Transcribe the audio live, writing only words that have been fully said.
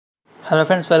Hello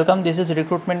friends, welcome. This is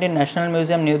Recruitment in National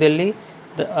Museum, New Delhi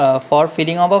for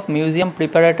filling up of museum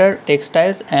preparator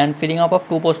textiles and filling up of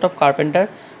 2 posts of carpenter.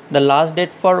 The last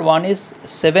date for one is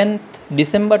 7th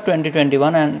December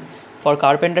 2021 and for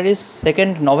carpenter is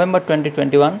 2nd November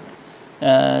 2021.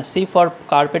 See, for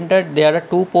carpenter there are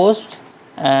 2 posts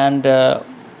and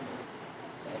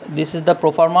this is the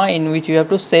proforma in which you have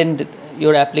to send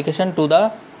your application to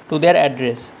their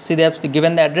address. See, they have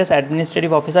given the address: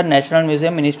 Administrative Officer, National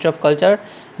Museum, Ministry of Culture,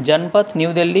 Janpath,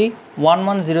 New Delhi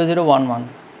 110011.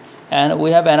 And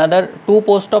we have another 2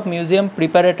 posts of museum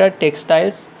preparator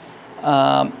textiles,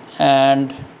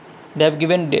 and they have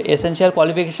given the essential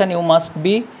qualification. You must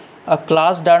be a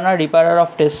class learner repairer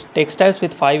of textiles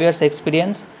with 5 years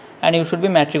experience, and you should be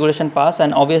matriculation pass,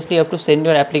 and obviously you have to send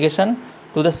your application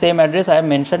to the same address I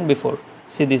have mentioned before.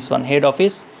 See this one: Head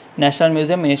Office, National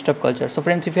Museum, Ministry of Culture. So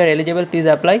friends, if you are eligible, please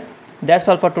apply. That's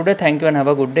all for today. Thank you and have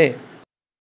a good day.